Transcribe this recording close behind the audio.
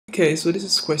Okay, so this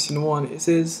is question 1. It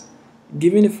says,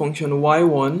 given a function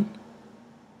y1,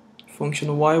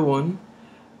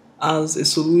 as a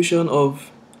solution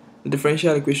of the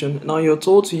differential equation. Now you're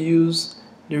told to use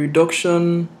the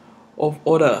reduction of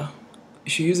order.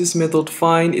 You should use this method to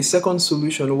find a second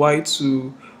solution,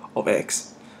 y2 of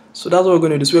x. So that's what we're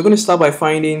going to do. So we're going to start by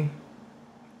starting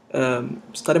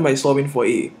by solving for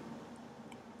a.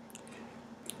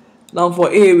 Now for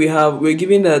a, we're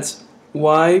given that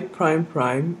y prime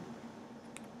prime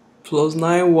plus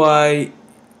 9y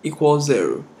equals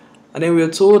 0, and then we're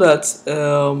told that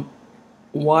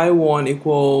y1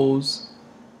 equals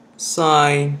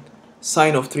sine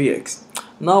of 3x.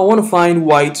 Now I want to find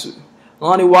y2.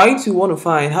 Now the y2 we want to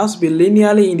find has to be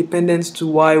linearly independent to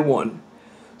y1.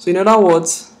 So in other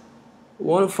words, we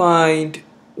want to find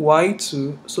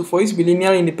y2. So for it to be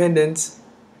linearly independent,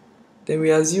 then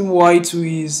we assume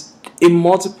y2 is a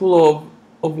multiple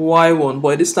of y1,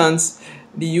 but at this instance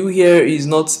the u here is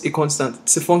not a constant,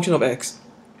 it's a function of x.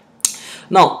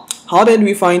 Now how then do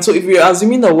we find, so if we are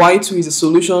assuming that y2 is a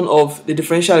solution of the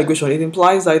differential equation, it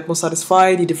implies that it must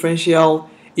satisfy the differential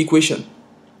equation.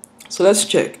 So let's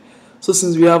check. So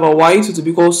since we have our y2 to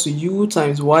be equal to u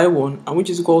times y1, and which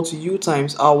is equal to u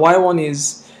times our y1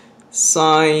 is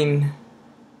sine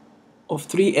of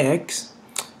 3x,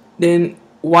 then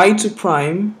y2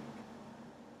 prime,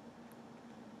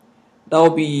 that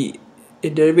will be a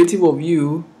derivative of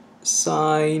u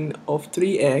sine of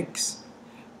 3x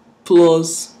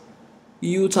plus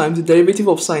u times the derivative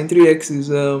of sine 3x is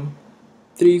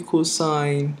 3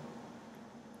 cosine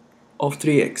of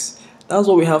 3x. That's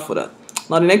what we have for that.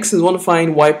 Now the next is we want to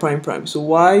find y prime prime. So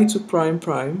y2 prime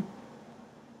prime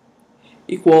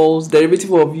equals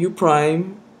derivative of u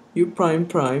prime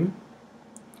prime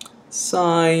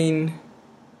sine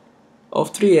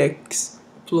of 3x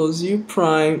plus u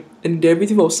prime, and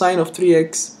derivative of sine of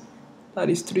 3x, that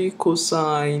is 3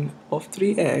 cosine of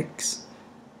 3x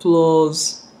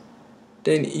plus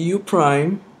then u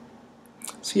prime.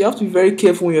 So you have to be very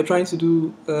careful when you're trying to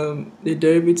do the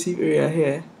derivative area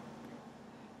here.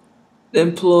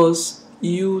 Then plus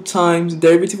u times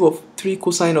derivative of 3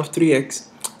 cosine of 3x,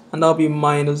 and that'll be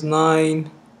minus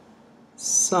 9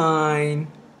 sine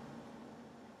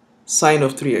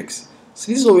of 3x. So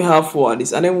this is what we have for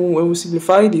this, and then when we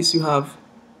simplify this, you have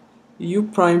u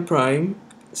prime prime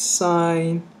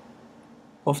sine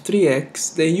of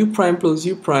 3x, then u prime plus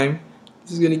u prime.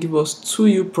 This is going to give us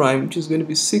 2u prime, which is going to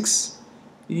be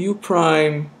 6u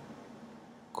prime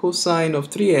cosine of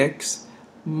 3x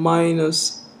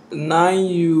minus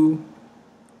 9u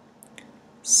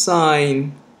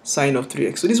sine of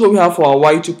 3x. So this is what we have for our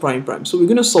y2 prime prime. So we're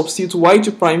going to substitute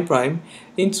y2 prime prime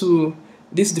into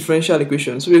this differential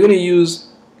equation. So we're going to use,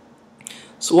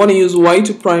 so we want to use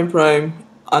y2 prime prime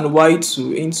and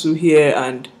y2 into here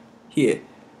and here.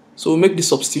 So we'll make the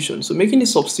substitution. So making the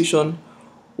substitution,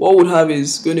 what we'll have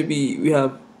is going to be, we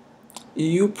have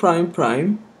u prime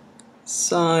prime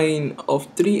sine of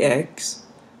 3x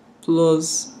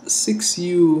plus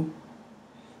 6u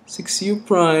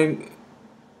prime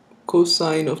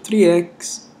cosine of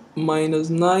 3x minus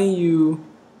 9u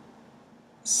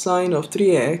sine of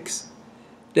 3x,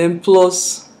 then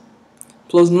plus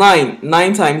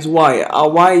 9 times y. Our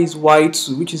y is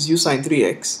y2, which is u sine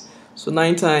 3x. So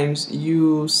 9 times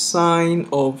u sine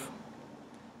of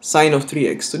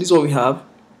 3x. So this is what we have.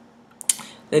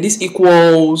 Then this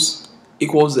equals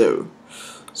 0.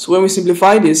 So when we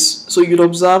simplify this, so you'd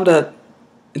observe that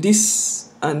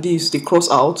this and this, they cross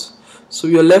out. So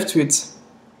you're left with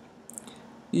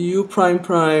u prime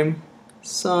prime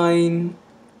sine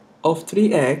of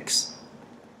 3x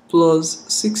plus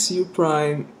 6u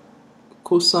prime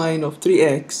cosine of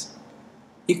 3x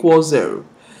equals 0.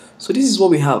 So this is what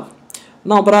we have.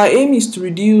 Now, but our aim is to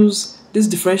reduce this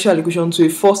differential equation to a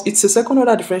first, it's a second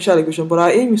order differential equation, but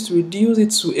our aim is to reduce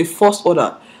it to a first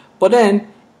order. But then,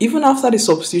 even after the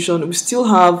substitution, we still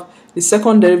have the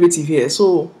second derivative here.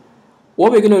 So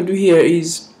what we're going to do here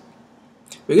is,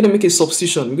 we're going to make a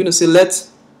substitution. We're going to say let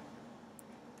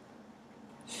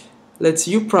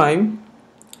u prime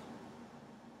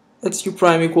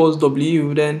equals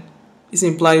w, then this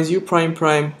implies u prime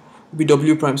prime will be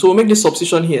w prime. So we'll make the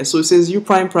substitution here. So it says u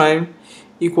prime prime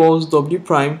equals w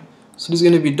prime. So this is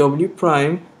going to be w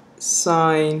prime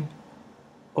sine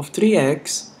of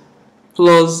 3x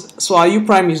plus, so our u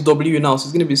prime is w now, so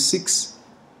it's going to be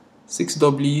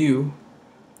 6w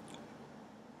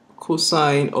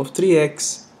cosine of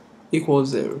 3x equals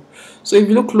 0. So if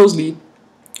you look closely,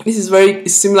 this is very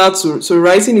similar to, so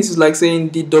writing this is like saying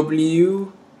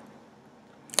dw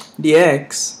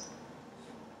dx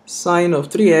sine of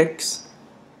 3x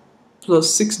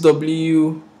plus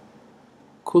 6w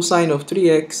cosine of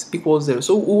 3x equals 0.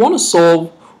 So we want to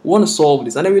solve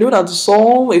this, and then we know that to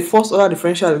solve a first order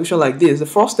differential equation like this, the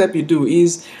first step you do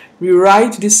is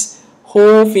rewrite this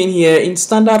whole thing here in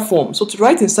standard form. So to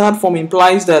write in standard form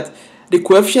implies that the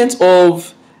coefficient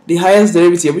of the highest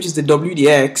derivative, which is the w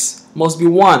dx, must be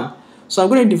 1. So I'm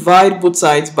going to divide both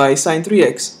sides by sine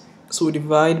 3x. So we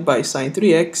divide by sine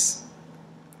 3x,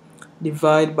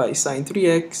 divide by sine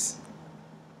 3x,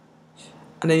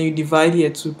 and then you divide here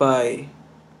too by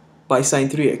sine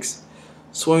 3x.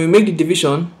 So when we make the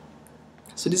division,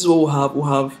 so this is what we'll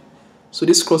have, so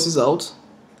this crosses out,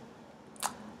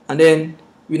 and then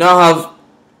we now have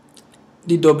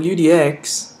the w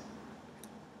dx,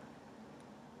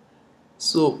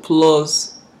 so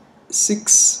plus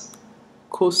 6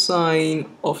 cosine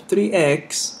of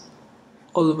 3x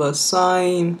all over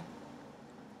sine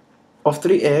of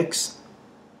 3x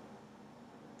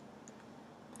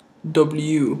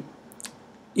w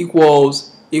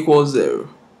equals 0.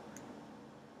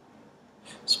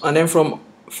 So, and then from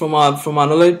our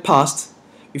knowledge past,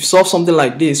 if you solve something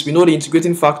like this, we know the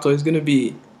integrating factor is going to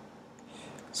be,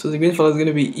 so the integrating factor is going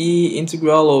to be e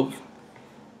integral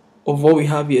of what we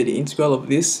have here, the integral of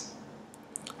this.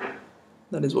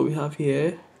 That is what we have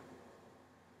here.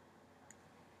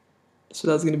 So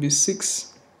that's going to be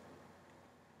 6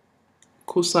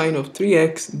 cosine of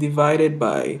 3x divided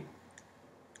by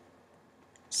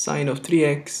sine of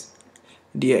 3x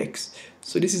dx.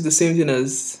 So this is the same thing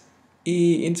as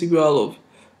e integral of,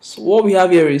 so what we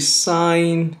have here is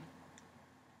sine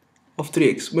of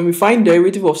 3x. When we find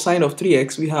derivative of sine of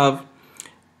 3x, we have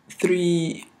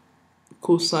 3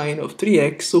 cosine of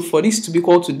 3x. So for this to be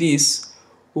equal to this,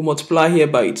 we'll multiply here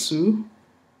by 2,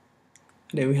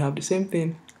 and then we have the same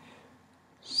thing.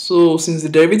 So since the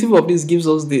derivative of this gives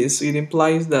us this, it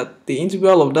implies that the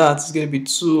integral of that is going to be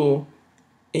 2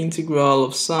 integral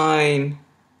of sine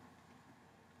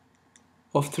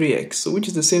of 3x, so which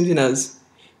is the same thing as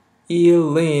e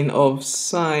ln of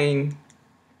sine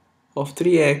of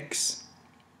 3x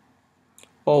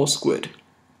all squared.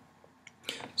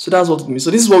 So that's what it means.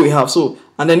 So this is what we have. So,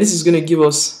 and then this is going to give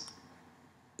us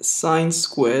sine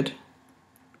squared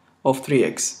of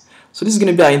 3x. So this is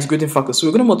going to be our integrating factor. So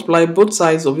we're going to multiply both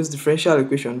sides of this differential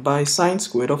equation by sine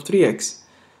squared of 3x.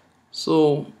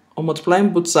 So on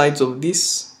multiplying both sides of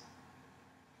this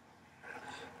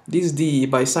d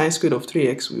by sine squared of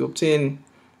 3x, we obtain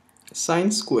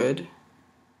sine squared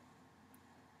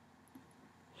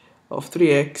of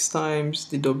 3x times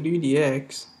the w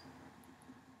dx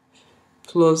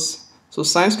plus, so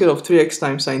sine squared of 3x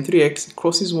times sine 3x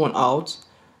crosses 1 out,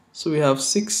 so we have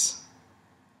 6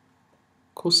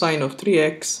 cosine of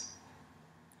 3x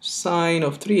sine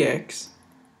of 3x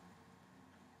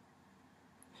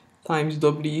times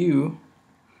w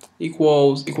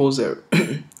equals 0.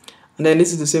 And then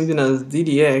this is the same thing as d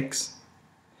dx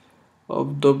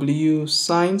of w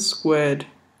sine squared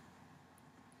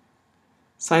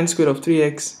of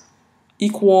 3x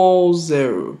equals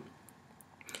 0.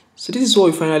 So this is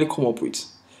what we finally come up with.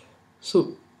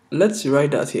 So let's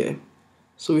write that here.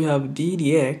 So we have d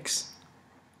dx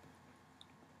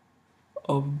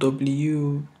of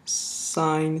w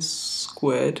sine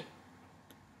squared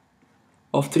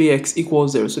of 3x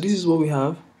equals 0. So this is what we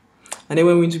have. And then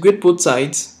when we integrate both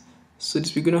sides, so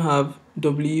this we're going to have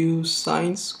w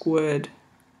sine squared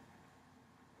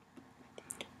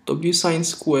of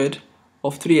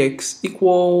 3x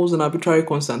equals an arbitrary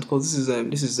constant, because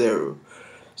this is 0.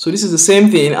 So this is the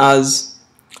same thing as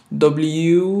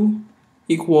w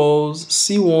equals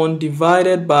c1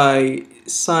 divided by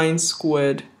sine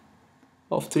squared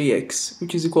of 3x,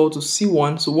 which is equal to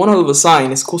c1. So 1 over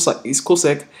sine is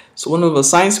cosec, so 1 over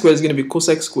sine squared is going to be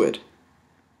cosec squared.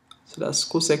 So that's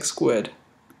cosec squared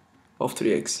of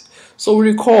 3x. So we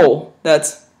recall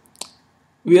that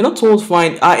we are not told to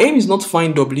find, our aim is not to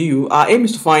find w, our aim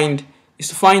is to find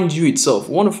u itself.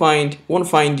 We want to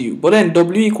find u, but then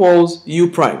w equals u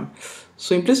prime.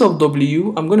 So in place of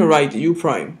w, I'm going to write u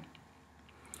prime.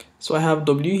 So I have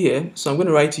w here, so I'm going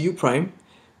to write u prime,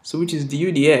 so which is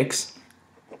du dx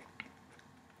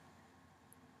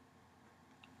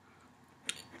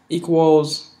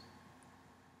equals,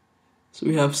 so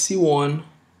we have c1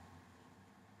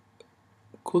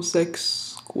 cosec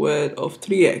squared of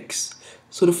 3x.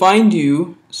 So to find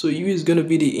u, so u is going to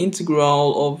be the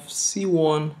integral of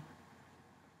c1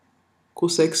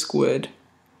 cosec squared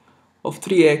of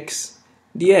 3x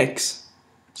dx,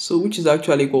 so which is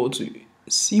actually equal to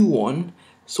c1.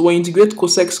 So when you integrate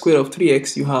cosec squared of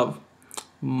 3x, you have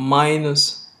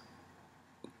minus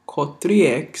cot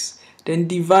 3x, then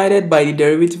divided by the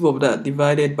derivative of that,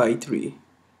 divided by 3,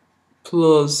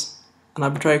 plus an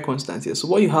arbitrary constant here. So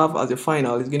what you have as a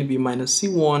final is going to be minus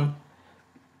c1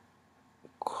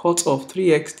 cot of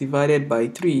 3x divided by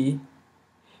 3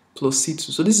 plus c2.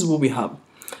 So this is what we have.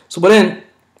 So but then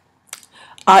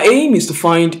our aim is to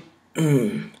find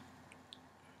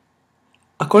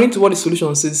according to what the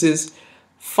solution says, it says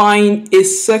find a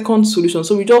second solution.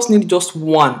 So we just need just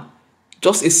one,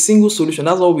 just a single solution.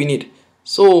 That's all we need.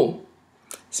 So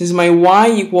since my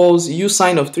y equals u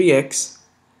sine of 3x,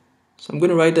 so I'm going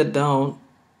to write that down.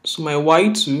 So my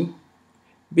y2,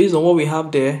 based on what we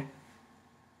have there,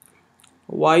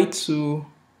 y2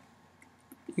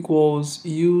 equals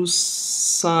u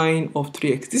sine of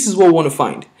 3x. This is what we want to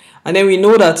find. And then we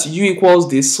know that u equals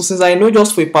this. So since I know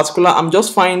just for a particular, I'm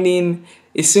just finding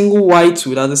a single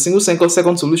y2, that's a single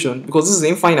second solution, because this is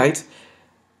infinite.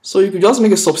 So you could just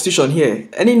make a substitution here.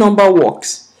 Any number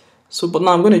works. So but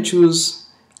now I'm going to choose,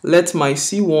 let my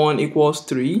c1 equals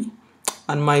 3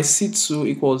 and my c2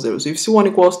 equals 0. So if c1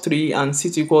 equals 3 and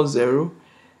c2 equals 0,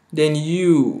 then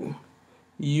u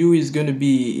is going to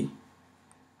be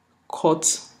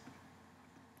cot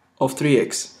of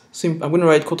 3x. So I'm going to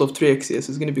write cot of 3x here.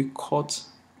 So it's going to be cot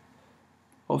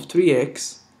of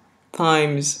 3x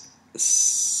times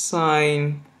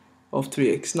sine of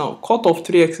 3x. Now cot of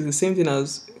 3x is the same thing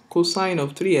as cosine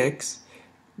of 3x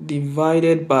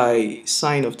divided by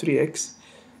sine of 3x.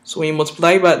 So when you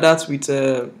multiply by that with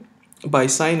by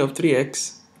sine of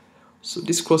 3x, so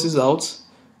this crosses out.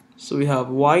 So we have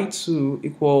y2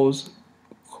 equals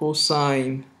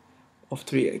cosine of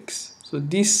 3x. So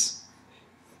this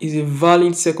is a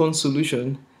valid second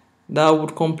solution that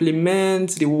would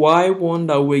complement the y1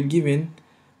 that we're given,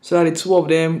 so that the two of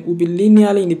them will be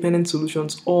linearly independent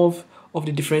solutions of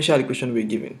the differential equation we're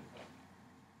given.